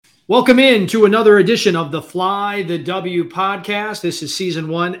Welcome in to another edition of the Fly the W podcast. This is season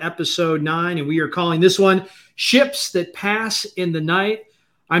 1, episode 9, and we are calling this one Ships That Pass in the Night.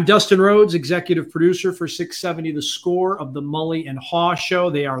 I'm Dustin Rhodes, executive producer for 670 The Score of the Mully and Haw Show.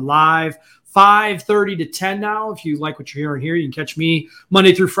 They are live 5:30 to 10 now. If you like what you're hearing here, you can catch me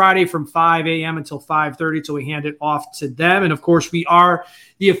Monday through Friday from 5 a.m. until 5:30 until we hand it off to them. And, of course, we are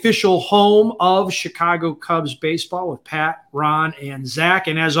the official home of Chicago Cubs baseball with Pat, Ron, and Zach.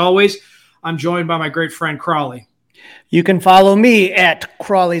 And, as always, I'm joined by my great friend Crawley. You can follow me at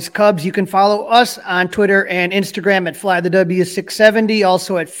Crawley's Cubs. You can follow us on Twitter and Instagram at FlyTheW670,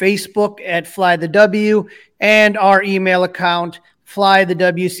 also at Facebook at FlyTheW, and our email account,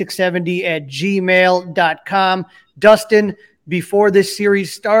 flythew670@gmail.com. Dustin, before this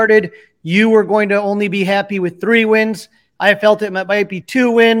series started, you were going to only be happy with 3 wins. I felt it might be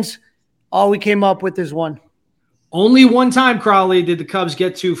 2 wins. All we came up with is 1. Only one time, Crawley, did the Cubs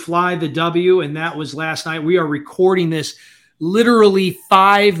get to fly the W, and that was last night. We are recording this literally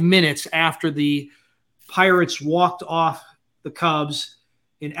 5 minutes after the Pirates walked off the Cubs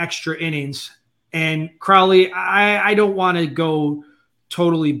in extra innings. And, Crawley, I don't want to go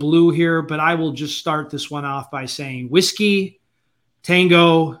totally blue here, but I will just start this one off by saying Whiskey,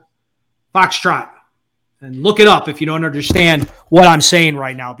 Tango, Foxtrot. And look it up if you don't understand what I'm saying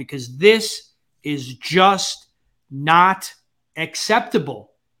right now, because this is just not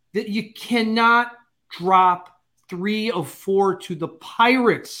acceptable. That you cannot drop 3 of 4 to the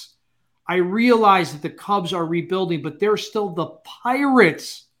Pirates. I realize that the Cubs are rebuilding, but they're still the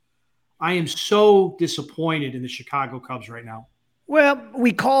Pirates. I am so disappointed in the Chicago Cubs right now. Well,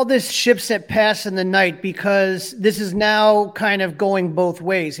 we call this Ships That Pass in the Night because this is now kind of going both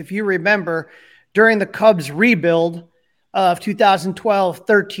ways. If you remember, during the Cubs rebuild of 2012,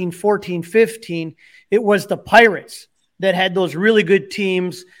 13, 14, 15, it was the Pirates that had those really good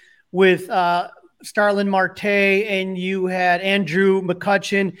teams with Starlin Marte, and you had Andrew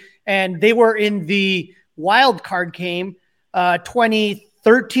McCutchen, and they were in the wild card game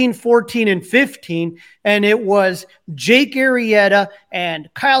 2013, 14, and 15, and it was Jake Arrieta and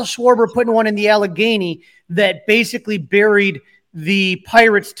Kyle Schwarber putting one in the Allegheny that basically buried the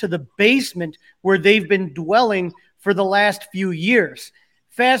Pirates to the basement where they've been dwelling for the last few years.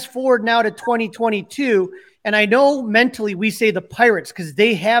 Fast forward now to 2022, and I know mentally we say the Pirates because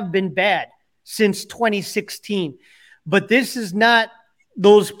they have been bad since 2016, but this is not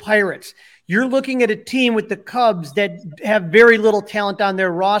those Pirates. You're looking at a team with the Cubs that have very little talent on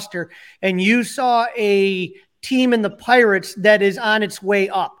their roster, and you saw a team in the Pirates that is on its way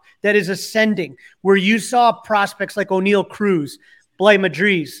up, that is ascending, where you saw prospects like O'Neill Cruz, Blay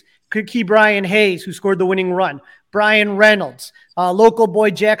Madriz, Ke'Bryan Hayes, who scored the winning run, Brian Reynolds, local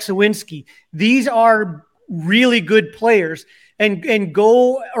boy Jack Sawinski. These are really good players, and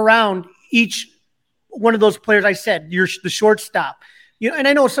go around each one of those players. I said, you're the shortstop. And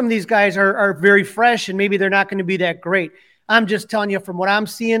I know some of these guys are very fresh, and maybe they're not going to be that great. I'm just telling you from what I'm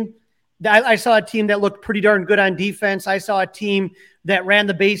seeing, I saw a team that looked pretty darn good on defense. I saw a team that ran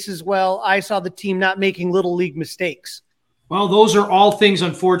the bases well. I saw the team not making little league mistakes. Well, those are all things,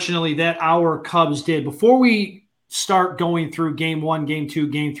 unfortunately, that our Cubs did. Before we start going through game 1, game 2,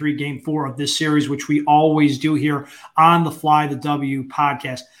 game 3, game 4 of this series, which we always do here on the Fly the W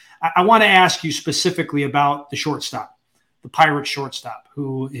podcast, I want to ask you specifically about the shortstop, the Pirates shortstop,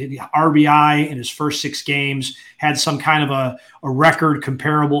 who hit RBI in his first 6 games, had some kind of a record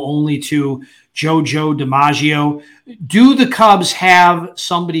comparable only to JoJo DiMaggio. Do the Cubs have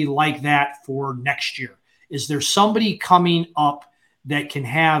somebody like that for next year? Is there somebody coming up that can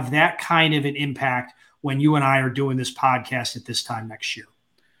have that kind of an impact when you and I are doing this podcast at this time next year?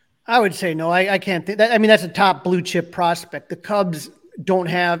 I would say no. I can't think that. I mean, that's a top blue chip prospect. The Cubs don't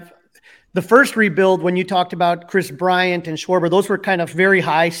have the first rebuild. When you talked about Chris Bryant and Schwarber, those were kind of very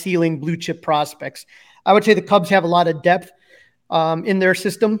high ceiling blue chip prospects. I would say the Cubs have a lot of depth in their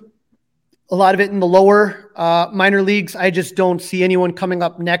system. A lot of it in the lower minor leagues. I just don't see anyone coming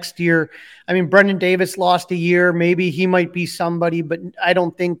up next year. I mean, Brendan Davis lost a year. Maybe he might be somebody, but I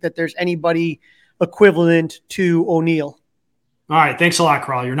don't think that there's anybody equivalent to O'Neill. All right. Thanks a lot,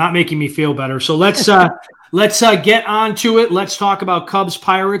 Crawley. You're not making me feel better. So let's get on to it. Let's talk about Cubs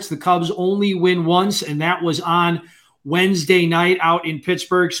Pirates. The Cubs only win once, and that was on Wednesday night out in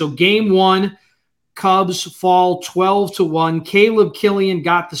Pittsburgh. So game 1, Cubs fall 12-1. Caleb Killian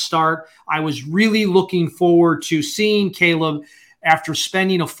got the start. I was really looking forward to seeing Caleb after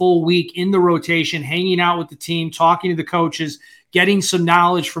spending a full week in the rotation, hanging out with the team, talking to the coaches, getting some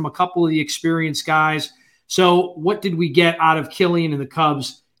knowledge from a couple of the experienced guys. So what did we get out of Killian and the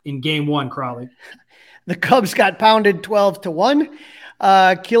Cubs in game 1, Crawley? The Cubs got pounded 12-1.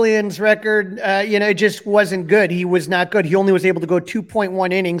 Killian's record, it just wasn't good. He was not good. He only was able to go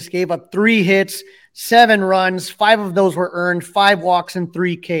 2.1 innings, gave up 3 hits, 7 runs, 5 of those were earned, 5 walks, and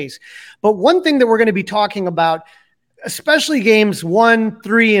 3 Ks. But one thing that we're going to be talking about, especially games 1,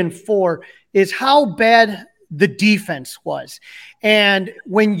 3, and 4, is how bad the defense was. And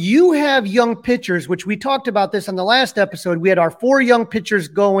when you have young pitchers, which we talked about this on the last episode, we had our 4 young pitchers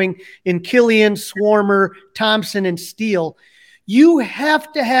going in Killian, Swarmer, Thompson, and Steele. You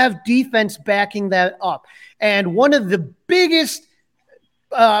have to have defense backing that up. And one of the biggest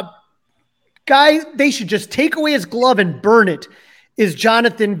guy, they should just take away his glove and burn it, is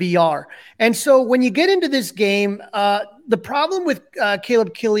Jonathan Villar. And so when you get into this game, the problem with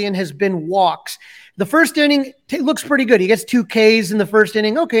Caleb Killian has been walks. The first inning looks pretty good. He gets 2 Ks in the first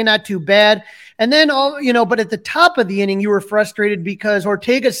inning. Okay, not too bad. And then, but at the top of the inning, you were frustrated because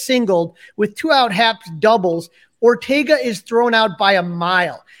Ortega singled with 2 out Haps doubles. Ortega is thrown out by a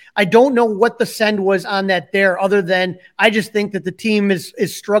mile. I don't know what the send was on that there, other than I just think that the team is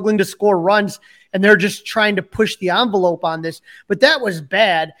struggling to score runs and they're just trying to push the envelope on this. But that was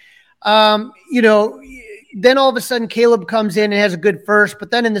bad. Then all of a sudden Caleb comes in and has a good first, but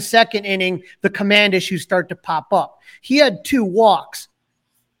then in the second inning, the command issues start to pop up. He had 2 walks.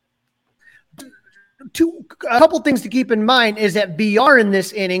 A couple things to keep in mind is that VR in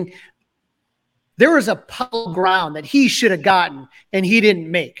this inning, there was a pile of ground that he should have gotten and he didn't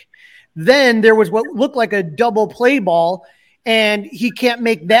make. Then there was what looked like a double play ball and he can't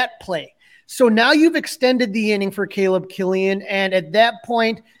make that play. So now you've extended the inning for Caleb Killian. And at that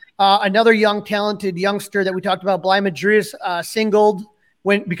point, another young, talented youngster that we talked about, Bly Madris, singled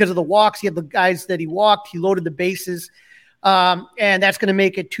because of the walks. He had the guys that he walked. He loaded the bases. And that's going to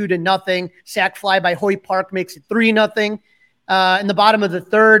make it 2-0. Sac fly by Hoy Park makes it 3-0. In the bottom of the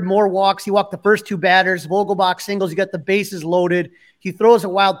third, more walks. He walked the first 2 batters. Vogelbach singles. You got the bases loaded. He throws a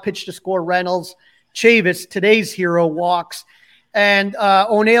wild pitch to score Reynolds. Chavis, today's hero, walks. And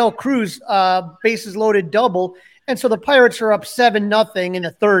O'Neill Cruz, bases loaded double. And so the Pirates are up 7-0 in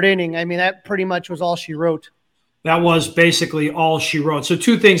the third inning. I mean, that pretty much was all she wrote. That was basically all she wrote. So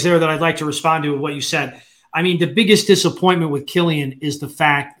 2 things there that I'd like to respond to with what you said. I mean, the biggest disappointment with Killian is the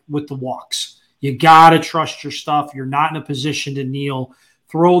fact with the walks. You got to trust your stuff. You're not in a position to kneel,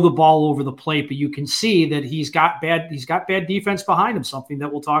 throw the ball over the plate, but you can see that he's got bad defense behind him, something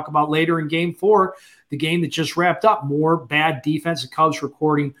that we'll talk about later in game 4, the game that just wrapped up. More bad defense. The Cubs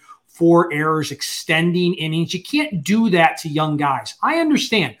recording 4 errors, extending innings. You can't do that to young guys. I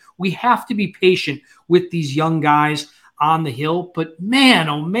understand. We have to be patient with these young guys on the hill, but man,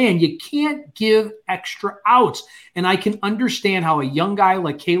 oh man, you can't give extra outs. And I can understand how a young guy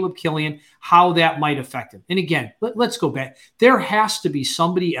like Caleb Killian, how that might affect him. And again, let's go back. There has to be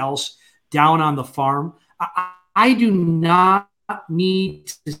somebody else down on the farm. I do not need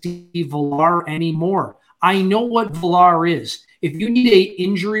to see Villar anymore. I know what Villar is. If you need an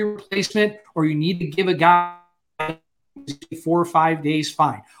injury replacement or you need to give a guy 4 or 5 days,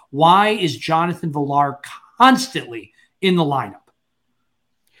 fine. Why is Jonathan Villar constantly in the lineup?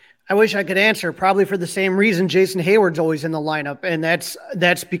 I wish I could answer. Probably for the same reason Jason Hayward's always in the lineup, and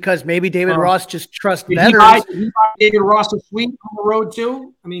that's because maybe David Ross just trusts veterans. Did he buy David Ross a suite on the road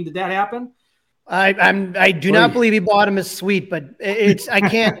too? I mean, did that happen? I do not believe he bought him a suite, but I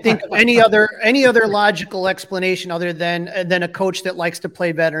can't think of any other logical explanation other than a coach that likes to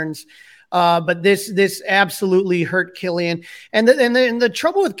play veterans. But this absolutely hurt Killian. And the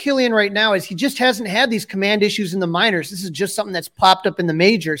trouble with Killian right now is he just hasn't had these command issues in the minors. This is just something that's popped up in the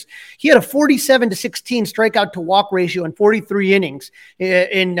majors. He had a 47-16 strikeout to walk ratio in 43 innings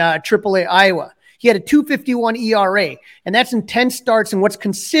in AAA Iowa. He had a 2.51 ERA, and that's in 10 starts in what's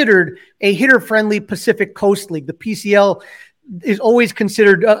considered a hitter-friendly Pacific Coast League. The PCL is always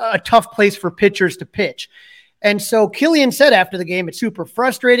considered a tough place for pitchers to pitch. And so Killian said after the game, it's super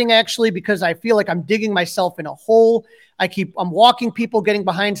frustrating actually, because I feel like I'm digging myself in a hole. I'm walking people, getting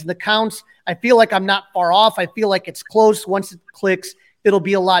behind in the counts. I feel like I'm not far off. I feel like it's close. Once it clicks, it'll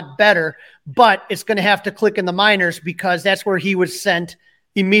be a lot better, but it's going to have to click in the minors because that's where he was sent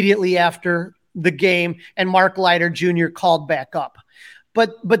immediately after the game, and Mark Leiter Jr. called back up.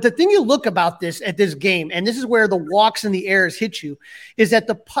 But the thing you look about this at this game, and this is where the walks and the errors hit you, is that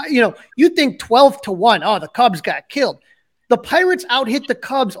you think 12-1, oh, the Cubs got killed. The Pirates out-hit the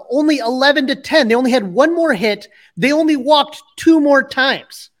Cubs only 11-10. They only had 1 more hit. They only walked 2 more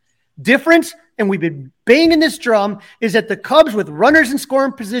times. Difference, and we've been banging this drum, is that the Cubs with runners in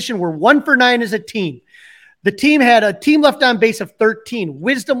scoring position were 1 for 9 as a team. The team had a team left on base of 13.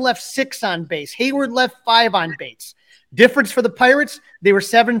 Wisdom left 6 on base. Hayward left 5 on base. Difference for the Pirates, they were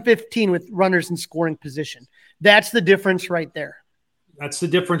 7-15 with runners in scoring position. That's the difference right there. That's the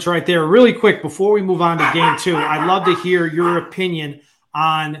difference right there. Really quick, before we move on to game 2, I'd love to hear your opinion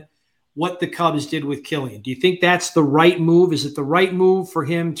on what the Cubs did with Killian. Do you think that's the right move? Is it the right move for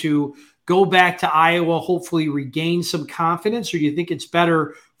him to go back to Iowa, hopefully regain some confidence, or do you think it's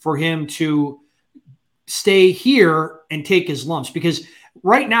better for him to stay here and take his lumps? Because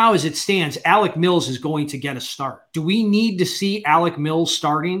right now, as it stands, Alec Mills is going to get a start. Do we need to see Alec Mills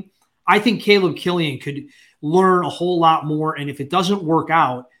starting? I think Caleb Killian could learn a whole lot more, and if it doesn't work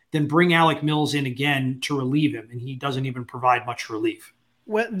out, then bring Alec Mills in again to relieve him, and he doesn't even provide much relief.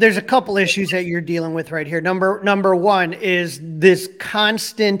 Well, there's a couple issues that you're dealing with right here. Number one is this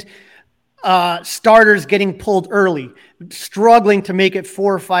constant starters getting pulled early, struggling to make it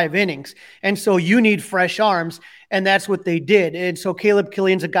 4 or 5 innings. And so you need fresh arms, and that's what they did. And so Caleb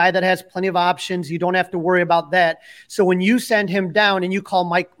Killian's a guy that has plenty of options. You don't have to worry about that. So when you send him down and you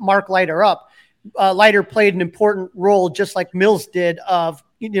call Mark Leiter up, Leiter played an important role, just like Mills did, of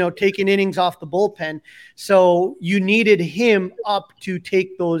taking innings off the bullpen. So you needed him up to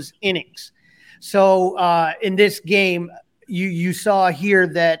take those innings. So in this game, you saw here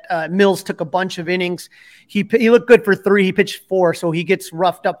that Mills took a bunch of innings. He looked good for 3. He pitched 4, so he gets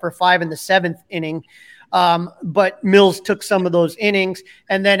roughed up for 5 in the 7th inning. But Mills took some of those innings.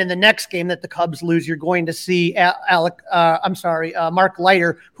 And then in the next game that the Cubs lose, you're going to see Mark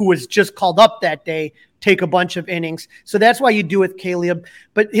Leiter, who was just called up that day, take a bunch of innings. So that's why you do with Caleb.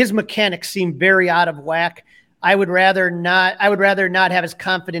 But his mechanics seem very out of whack. I would rather not have his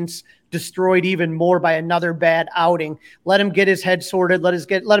confidence destroyed even more by another bad outing. Let him get his head sorted. Let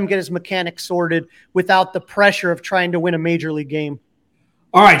him get his mechanics sorted without the pressure of trying to win a major league game.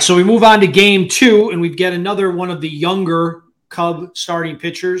 All right, so we move on to game 2, and we get another one of the younger Cub starting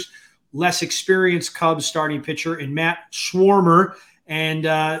pitchers, less experienced Cubs starting pitcher in Matt Swarmer, and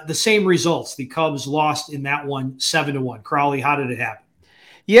the same results. The Cubs lost in that one 7-1. Crowley, how did it happen?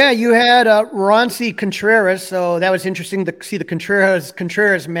 Yeah, you had Roansy Contreras, so that was interesting to see the Contreras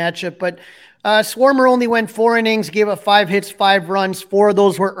matchup. But Swarmer only went 4 innings, gave up 5 hits, 5 runs. 4 of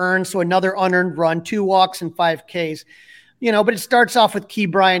those were earned, so another unearned run, 2 walks, and 5 Ks. But it starts off with Key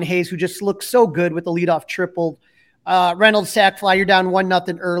Brian Hayes, who just looks so good with the leadoff triple. Reynolds sac fly, you're down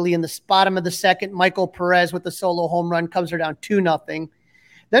 1-0 early. In the bottom of the second, Michael Perez with the solo home run. Cubs are down 2-0.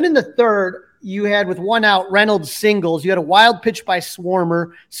 Then in the third, you had with 1 out, Reynolds singles. You had a wild pitch by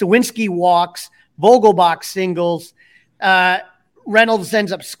Swarmer. Sawinski walks. Vogelbach singles. Reynolds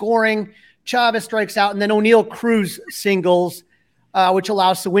ends up scoring. Chavez strikes out. And then O'Neill Cruz singles, which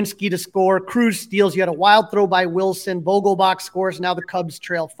allows Sawinski to score. Cruz steals. You had a wild throw by Wilson. Vogelbach scores. Now the Cubs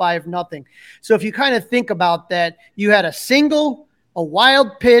trail 5-0. So if you kind of think about that, you had a single, a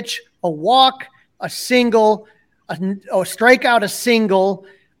wild pitch, a walk, a single, a strikeout, a single,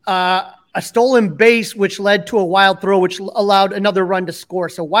 a stolen base, which led to a wild throw, which allowed another run to score.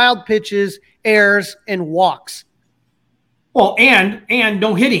 So wild pitches, errors, and walks. Well, and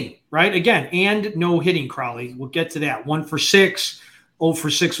no hitting, right? Again, and no hitting, Crowley. We'll get to that. 1 for 6, 0 for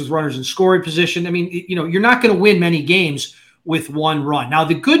 6 with runners in scoring position. I mean, you're not going to win many games with 1 run. Now,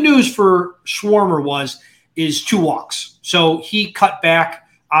 the good news for Swarmer is 2 walks. So he cut back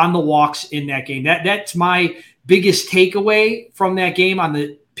on the walks in that game. That's my biggest takeaway from that game on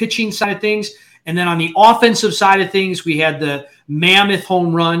the pitching side of things. And then on the offensive side of things, we had the mammoth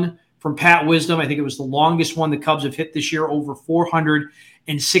home run from Pat Wisdom. I think it was the longest one the Cubs have hit this year, over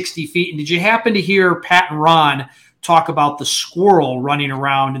 460 feet. And did you happen to hear Pat and Ron talk about the squirrel running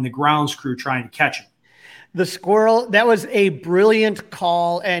around and the grounds crew trying to catch him? The squirrel, that was a brilliant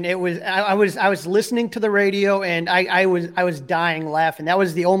call. And it was, I was listening to the radio and I was dying laughing. That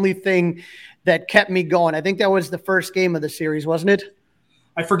was the only thing that kept me going. I think that was the first game of the series, wasn't it?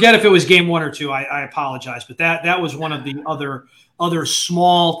 I forget if it was game 1 or 2. I apologize, but that was one of the other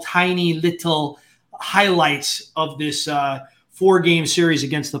small, tiny little highlights of this 4-game series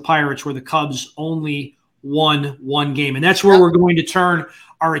against the Pirates, where the Cubs only won 1 game, and that's where we're going to turn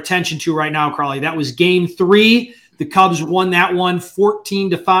our attention to right now, Crowley. That was game 3. The Cubs won that one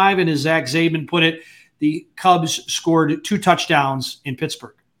 14-5, and as Zach Zabin put it, the Cubs scored 2 touchdowns in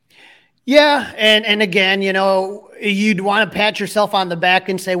Pittsburgh. Yeah, and again, you'd want to pat yourself on the back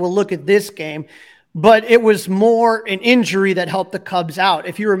and say, well, look at this game. But it was more an injury that helped the Cubs out.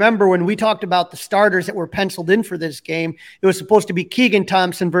 If you remember when we talked about the starters that were penciled in for this game, it was supposed to be Keegan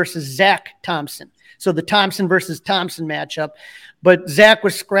Thompson versus Zach Thompson. So the Thompson versus Thompson matchup. But Zach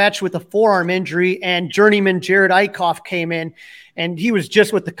was scratched with a forearm injury, and journeyman Jared Eichhoff came in, and he was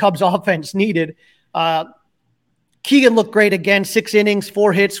just what the Cubs offense needed. Keegan looked great again, 6 innings,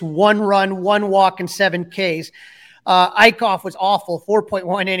 4 hits, 1 run, 1 walk, and 7 Ks. Eichhoff was awful,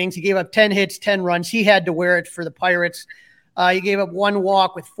 4.1 innings. He gave up 10 hits, 10 runs. He had to wear it for the Pirates. He gave up one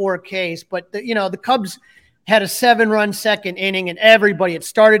walk with 4 Ks, but the Cubs had a 7-run second inning, and everybody, it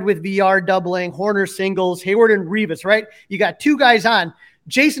started with VR doubling, Hoerner singles, Hayward and Rivas, right? You got 2 guys on.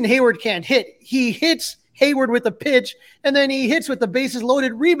 Jason Hayward can't hit. He hits Hayward with a pitch, and then he hits with the bases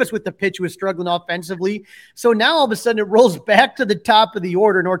loaded Rivas with the pitch, who was struggling offensively. So now all of a sudden it rolls back to the top of the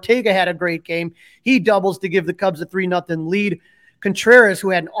order, and Ortega had a great game. He doubles to give the Cubs a 3-0 lead. Contreras,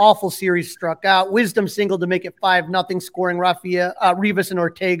 who had an awful series, struck out. Wisdom singled to make it 5-0, scoring Rivas and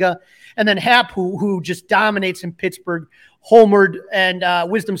Ortega. And then Happ, who just dominates in Pittsburgh, homered, and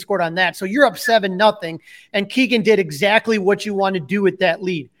Wisdom scored on that. So you're up 7-0, and Keegan did exactly what you want to do with that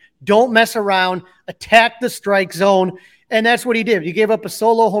lead. Don't mess around, attack the strike zone, and that's what he did. He gave up a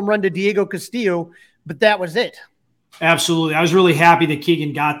solo home run to Diego Castillo, but that was it. Absolutely. I was really happy that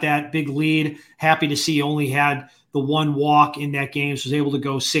Keegan got that big lead. Happy to see he only had the 1 walk in that game, so was able to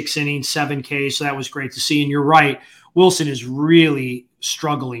go 6 innings, 7 Ks, so that was great to see. And you're right, Wilson is really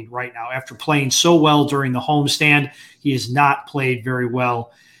struggling right now. After playing so well during the homestand, he has not played very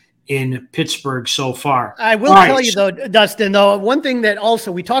well in Pittsburgh so far. I will tell you, though, Dustin, one thing that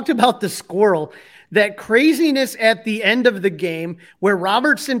also, we talked about the squirrel, that craziness at the end of the game where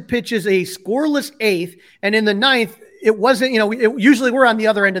Robertson pitches a scoreless 8th, and in the 9th, it wasn't, usually we're on the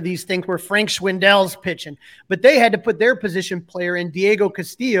other end of these things where Frank Schwindel's pitching, but they had to put their position player in, Diego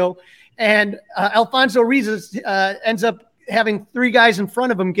Castillo, and Alfonso Rivas ends up having 3 guys in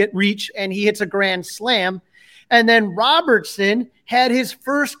front of him get reach, and he hits a grand slam. And then Robertson had his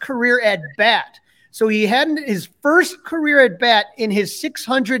first career at bat. So he had his first career at bat in his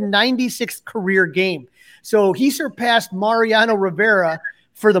 696th career game. So he surpassed Mariano Rivera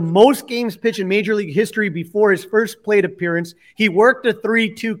for the most games pitched in Major League history before his first plate appearance. He worked a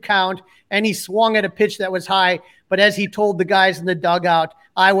 3-2 count, and he swung at a pitch that was high. But as he told the guys in the dugout,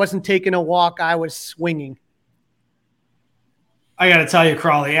 I wasn't taking a walk, I was swinging. I got to tell you,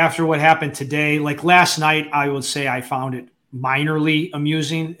 Crawley, after what happened today, like last night, I would say I found it minorly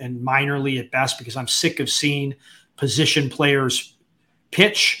amusing and minorly at best, because I'm sick of seeing position players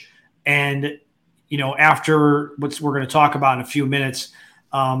pitch. And, after what we're going to talk about in a few minutes,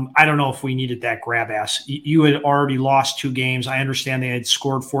 I don't know if we needed that grab ass. You had already lost 2 games. I understand they had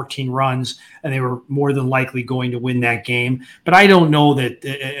scored 14 runs and they were more than likely going to win that game. But I don't know that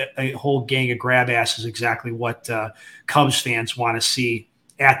a whole gang of grab ass is exactly what Cubs fans want to see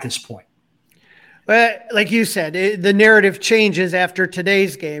at this point. But like you said, the narrative changes after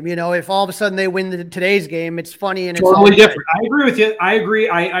today's game. If all of a sudden they win today's game, it's funny and it's totally different. I agree with you. I agree.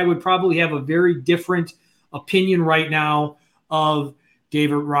 I would probably have a very different opinion right now of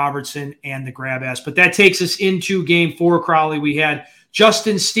David Robertson and the grab ass. But that takes us into game 4, Crawley. We had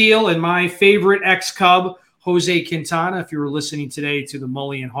Justin Steele and my favorite ex-Cub, Jose Quintana. If you were listening today to the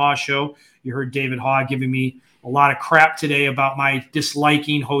Mully and Haw show, you heard David Haw giving me a lot of crap today about my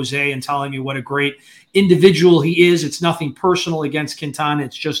disliking Jose and telling me what a great individual he is. It's nothing personal against Quintana.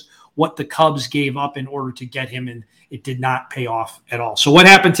 It's just what the Cubs gave up in order to get him, and it did not pay off at all. So what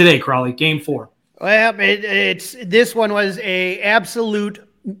happened today, Crawley? Game 4. Well, this one was a absolute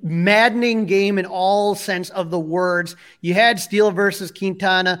maddening game in all sense of the words. You had Steele versus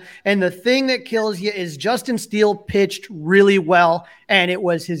Quintana, and the thing that kills you is Justin Steele pitched really well, and it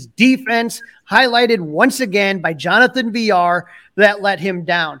was his defense, highlighted once again by Jonathan Villar, that let him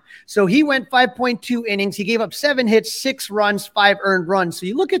down. So he went 5.2 innings. He gave up 7 hits, 6 runs, 5 earned runs. So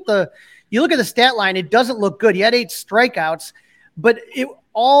you look at the stat line, it doesn't look good. He had 8 strikeouts, but it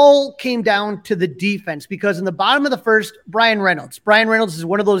all came down to the defense, because in the bottom of the first, Brian Reynolds is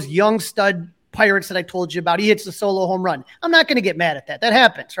one of those young stud Pirates that I told you about. He hits the solo home run. I'm not going to get mad at that. That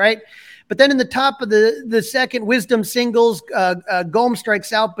happens, right? But then in the top of the second, Wisdom singles, Gomes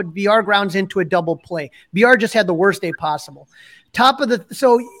strikes out, but VR grounds into a double play. VR just had the worst day possible.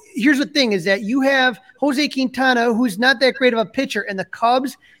 So here's the thing, is that you have Jose Quintana, who's not that great of a pitcher, and the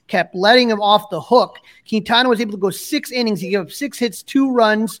Cubs kept letting him off the hook. Quintana was able to go 6 innings. He gave up 6 hits, 2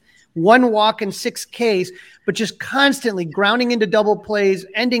 runs, 1 walk, and 6 Ks, but just constantly grounding into double plays,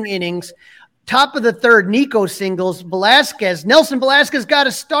 ending innings. Top of the third, Nico singles. Nelson Velasquez got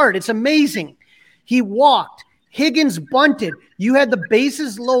a start. It's amazing. He walked. Higgins bunted. You had the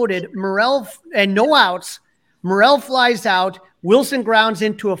bases loaded, Morel, and no outs. Morel flies out. Wilson grounds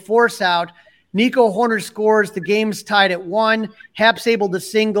into a force out. Nico Hoerner scores. The game's tied at 1. Happ's able to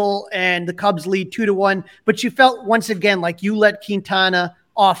single, and the Cubs lead 2-1. But you felt once again like you let Quintana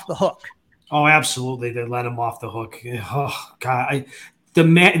off the hook. Oh, absolutely. They let him off the hook. Oh, God.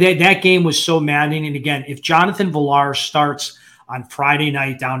 That game was so maddening. And again, if Jonathan Villar starts on Friday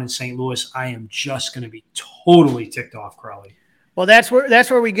night down in St. Louis, I am just going to be totally ticked off, Crawley. Well, that's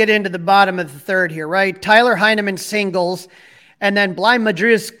where we get into the bottom of the third here, right? Tyler Heineman singles, and then Bly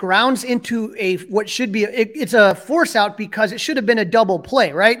Madris grounds into what should be it's a force out because it should have been a double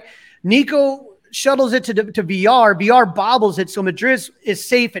play, right? Nico shuttles it to VR. VR bobbles it, so Madris is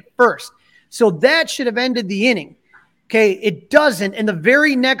safe at first. So that should have ended the inning. Okay, it doesn't. And the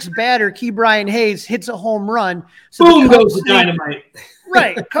very next batter, Ke'Bryan Hayes, hits a home run. So boom goes the dynamite.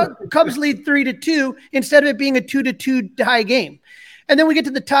 Right. Cubs lead 3-2 instead of it being a 2-2 tie game. And then we get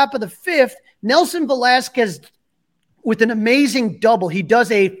to the top of the fifth. Nelson Velasquez with an amazing double. He does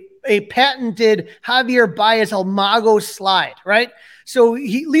a patented Javier Baez El Mago slide, right? So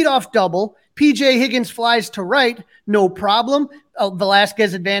he leadoff double. PJ Higgins flies to right, no problem.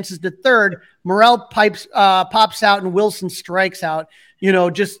 Velasquez advances to third. Morel pops out, and Wilson strikes out.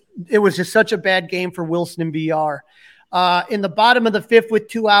 It was just such a bad game for Wilson and VR. In the bottom of the fifth with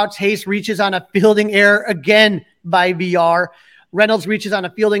 2 outs, Hayes reaches on a fielding error again by VR. Reynolds reaches on a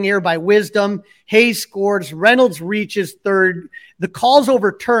fielding error by Wisdom. Hayes scores. Reynolds reaches third. The call's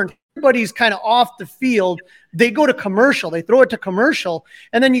overturned. Everybody's kind of off the field. They go to commercial. They throw it to commercial.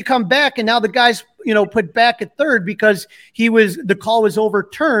 And then you come back, and now the guy's, put back at third because the call was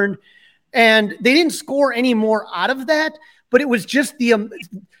overturned. And they didn't score any more out of that. But it was just the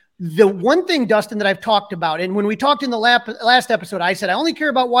one thing, Dustin, that I've talked about. And when we talked in the last episode, I said, I only care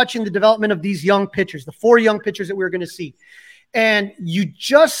about watching the development of these young pitchers, the 4 young pitchers that we were going to see. And you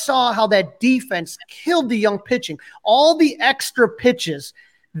just saw how that defense killed the young pitching. All the extra pitches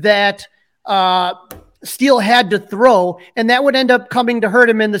that Steele had to throw, and that would end up coming to hurt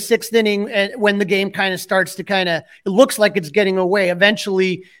him in the 6th inning when the game kind of starts to it looks like it's getting away.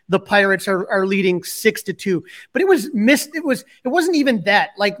 Eventually, the Pirates are leading 6-2. But it was missed. It wasn't even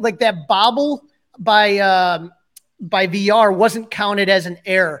that. Like that bobble by VR wasn't counted as an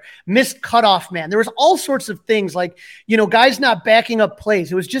error. Missed cutoff man. There was all sorts of things like, guys not backing up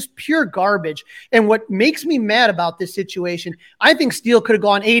plays. It was just pure garbage. And what makes me mad about this situation, I think Steele could have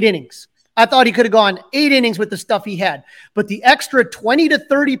gone 8 innings. I thought he could have gone 8 innings with the stuff he had. But the extra 20 to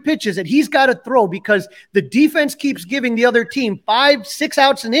 30 pitches that he's got to throw because the defense keeps giving the other team 5-6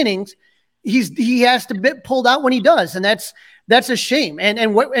 outs in innings, he has to be pulled out when he does. And that's a shame. And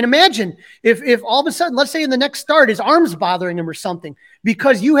imagine if all of a sudden, let's say in the next start, his arm's bothering him or something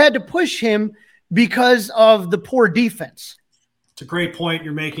because you had to push him because of the poor defense. It's a great point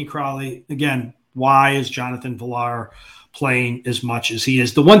you're making, Crowley. Again, why is Jonathan Villar playing as much as he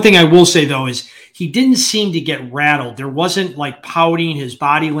is? The one thing I will say, though, is he didn't seem to get rattled. There wasn't like pouting. His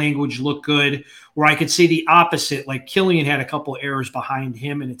body language looked good, where I could see the opposite. Like Killian had a couple of errors behind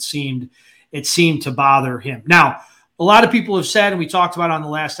him, and it seemed to bother him. Now, a lot of people have said, and we talked about on the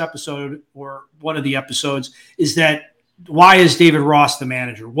last episode or one of the episodes, is that why is David Ross the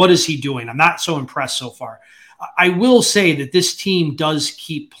manager? What is he doing? I'm not so impressed so far. I will say that this team does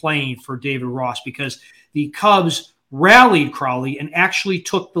keep playing for David Ross because the Cubs rallied, Crowley, and actually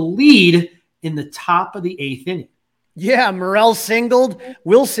took the lead in the top of the 8th inning. Yeah, Morel singled.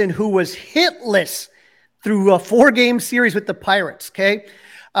 Wilson, who was hitless through a 4-game series with the Pirates, okay?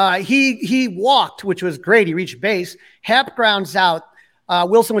 He walked, which was great. He reached base. Happ grounds out.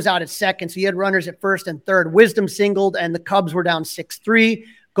 Wilson was out at second, so he had runners at first and third. Wisdom singled, and the Cubs were down 6-3.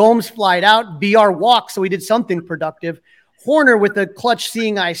 Gomes flied out. VR walked, so he did something productive. Horner with a clutch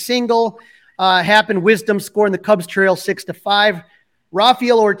seeing eye single. Happ and Wisdom scoring the Cubs trail 6-5.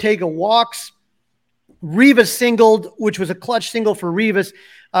 Rafael Ortega walks. Rivas singled, which was a clutch single for Rivas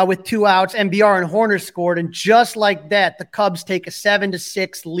with 2 outs. MBR and Horner scored, and just like that, the Cubs take a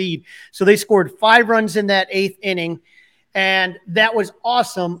 7-6 lead. So they scored 5 runs in that 8th inning, and that was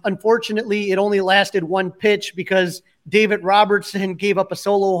awesome. Unfortunately, it only lasted 1 pitch because David Robertson gave up a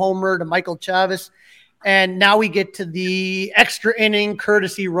solo homer to Michael Chavis, and now we get to the extra inning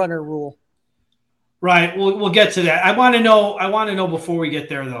courtesy runner rule. Right. We'll get to that. I want to know before we get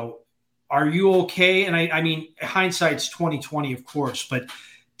there, though. Are you okay? And I mean, hindsight's 20/20, of course, but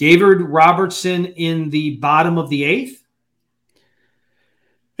David Robertson in the bottom of the 8th?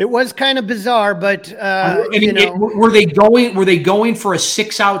 It was kind of bizarre, but were they going for a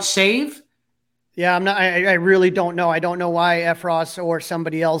 6-out save? Yeah, I really don't know. I don't know why Efros or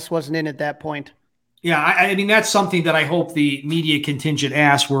somebody else wasn't in at that point. Yeah, I mean, that's something that I hope the media contingent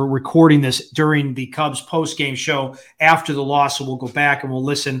asks. We're recording this during the Cubs post-game show after the loss, so we'll go back and we'll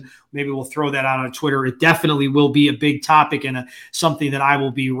listen. Maybe we'll throw that out on Twitter. It definitely will be a big topic and something that I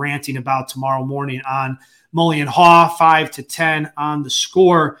will be ranting about tomorrow morning on Mully and Haw, 5-10 on the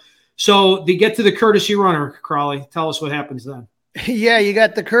score. So they get to the courtesy runner, Crowley. Tell us what happens then. Yeah, you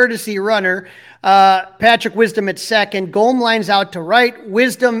got the courtesy runner. Patrick Wisdom at second. Gomes lines out to right.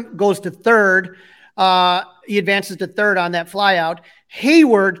 Wisdom goes to third. He advances to third on that fly out.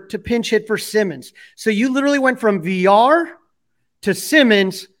 Hayward to pinch hit for Simmons. So you literally went from VR to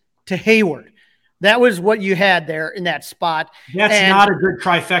Simmons to Hayward. That was what you had there in that spot. That's not a good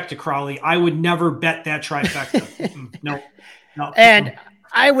trifecta, Crowley. I would never bet that trifecta. No. And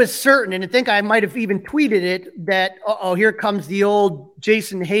I was certain, and I think I might have even tweeted it, that, here comes the old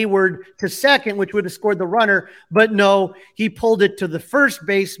Jason Hayward to second, which would have scored the runner. But no, he pulled it to the first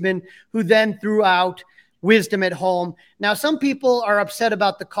baseman, who then threw out Wisdom at home. Now, some people are upset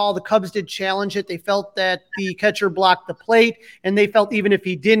about the call. The Cubs did challenge it. They felt that the catcher blocked the plate, and they felt even if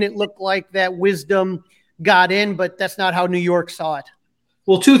he didn't, it looked like that Wisdom got in, but that's not how New York saw it.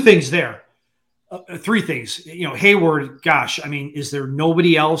 Well, two things there. Three things. Hayward, gosh, I mean, is there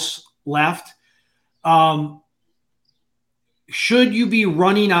nobody else left? Should you be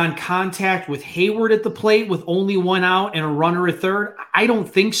running on contact with Hayward at the plate with only one out and a runner at third? I don't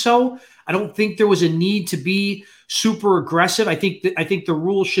think so. I don't think there was a need to be super aggressive. I think the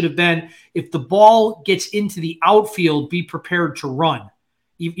rule should have been, if the ball gets into the outfield, be prepared to run.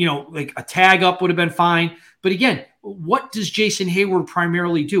 Like a tag up would have been fine. But again, what does Jason Hayward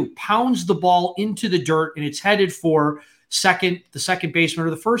primarily do? Pounds the ball into the dirt, and it's headed for the second baseman or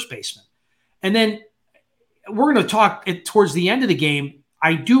the first baseman. And then we're going to talk towards the end of the game.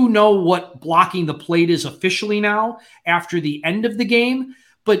 I do know what blocking the plate is officially now after the end of the game.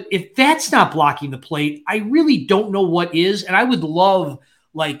 But if that's not blocking the plate, I really don't know what is. And I would love,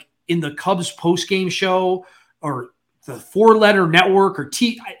 like in the Cubs postgame show or the four-letter network or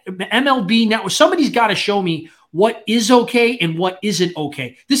MLB network, somebody's got to show me what is okay and what isn't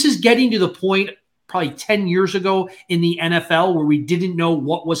okay. This is getting to the point probably 10 years ago in the NFL where we didn't know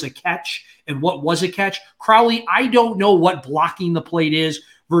what was a catch and what was a catch. Crowley, I don't know what blocking the plate is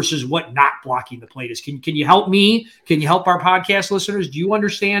versus what not blocking the plate is. Can you help me? Can you help our podcast listeners? Do you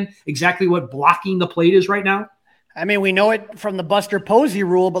understand exactly what blocking the plate is right now? I mean, we know it from the Buster Posey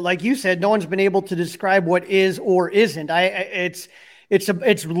rule, but like you said, no one's been able to describe what is or isn't.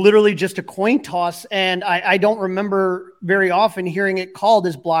 It's literally just a coin toss, and I don't remember very often hearing it called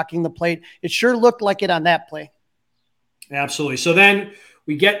as blocking the plate. It sure looked like it on that play. Absolutely. So then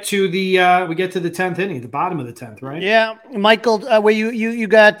we get to the 10th inning, the bottom of the 10th, right? Yeah, Michael. Where you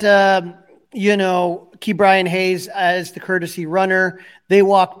got Key Brian Hayes as the courtesy runner. They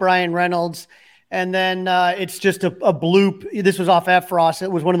walk Brian Reynolds. And then it's just a bloop. This was off Efros. It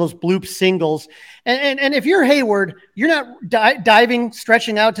was one of those bloop singles. And if you're Hayward, you're not diving,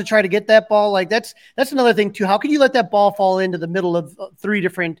 stretching out to try to get that ball. Like that's another thing too. How can you let that ball fall into the middle of three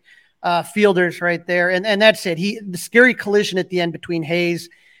different fielders right there? And that's it. The scary collision at the end between Hayes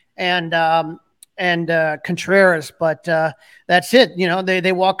and Contreras. But that's it.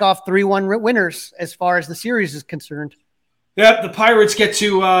 They walk off 3-1 winners as far as the series is concerned. Yep, the Pirates get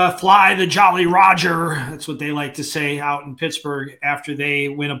to fly the Jolly Roger. That's what they like to say out in Pittsburgh after they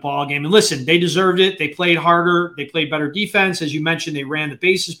win a ball game. And listen, they deserved it. They played harder. They played better defense. As you mentioned, they ran the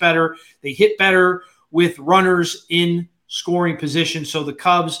bases better. They hit better with runners in scoring position. So the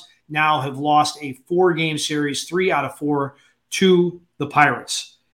Cubs now have lost a 4-game series, 3 out of 4, to the Pirates.